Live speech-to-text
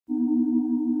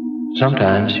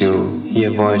Sometimes you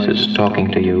hear voices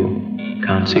talking to you,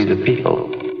 can't see the people.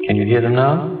 Can you hear them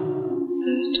now?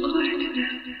 It's quiet now.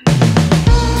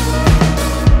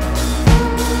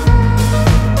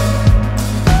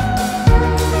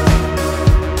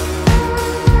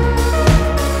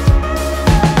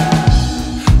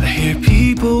 I hear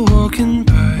people walking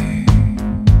by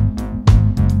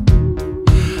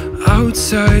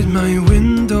outside my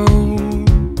window.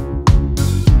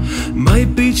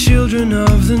 Might be children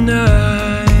of the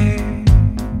night,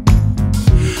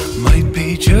 might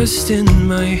be just in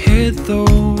my head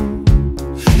though.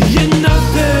 You're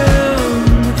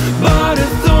nothing but a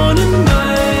thorn in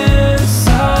my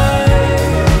side.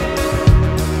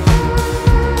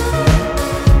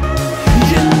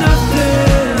 You're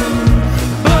nothing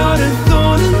but a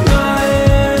thorn in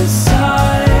my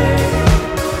side.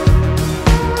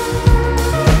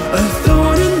 A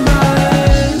thorn in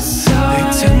my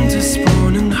side. They tend to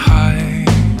spawn and hide,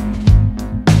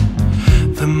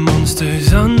 the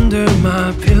monsters under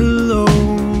my pillow,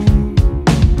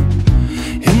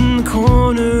 in the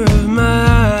corner of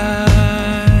my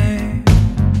eye,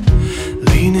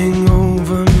 leaning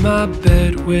over my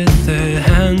bed with their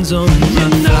hands on my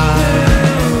thigh.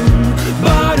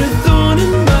 But a thorn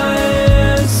in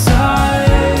my side.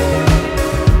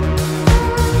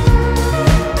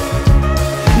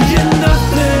 You're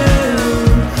nothing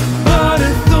but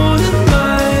a thorn in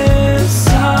my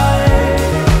side.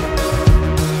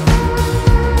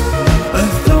 A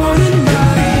thorn in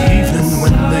my evening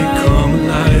when they come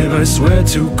alive, I swear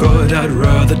to God I'd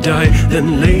rather die than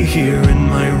lay here in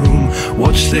my room,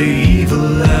 watch the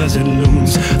evil as it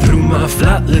looms through my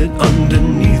flat lit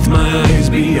underneath my eyes,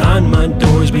 behind my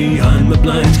doors, behind my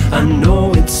blinds. I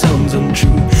know it sounds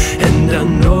untrue, and I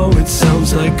know it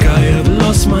sounds like I have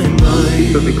lost my mind.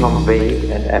 People become vague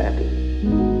and empty.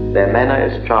 Their manner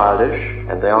is childish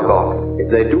and they are gone. If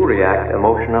they do react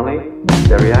emotionally,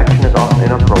 their reaction is often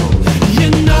inappropriate.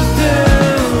 You're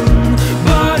nothing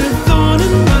but a thorn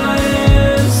in my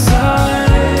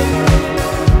side.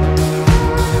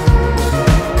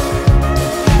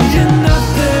 You're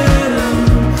nothing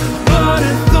but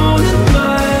a thorn in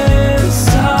my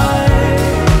side.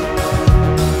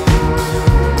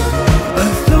 A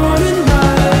thorn in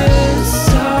my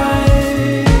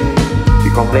side. She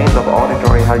complains of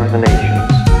auditory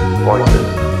hallucinations, voices,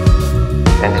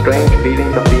 and strange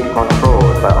feelings of being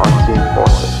controlled by unseen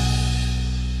forces.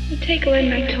 You take away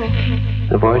my talking.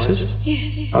 The voices?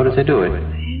 Yes. How do they do it?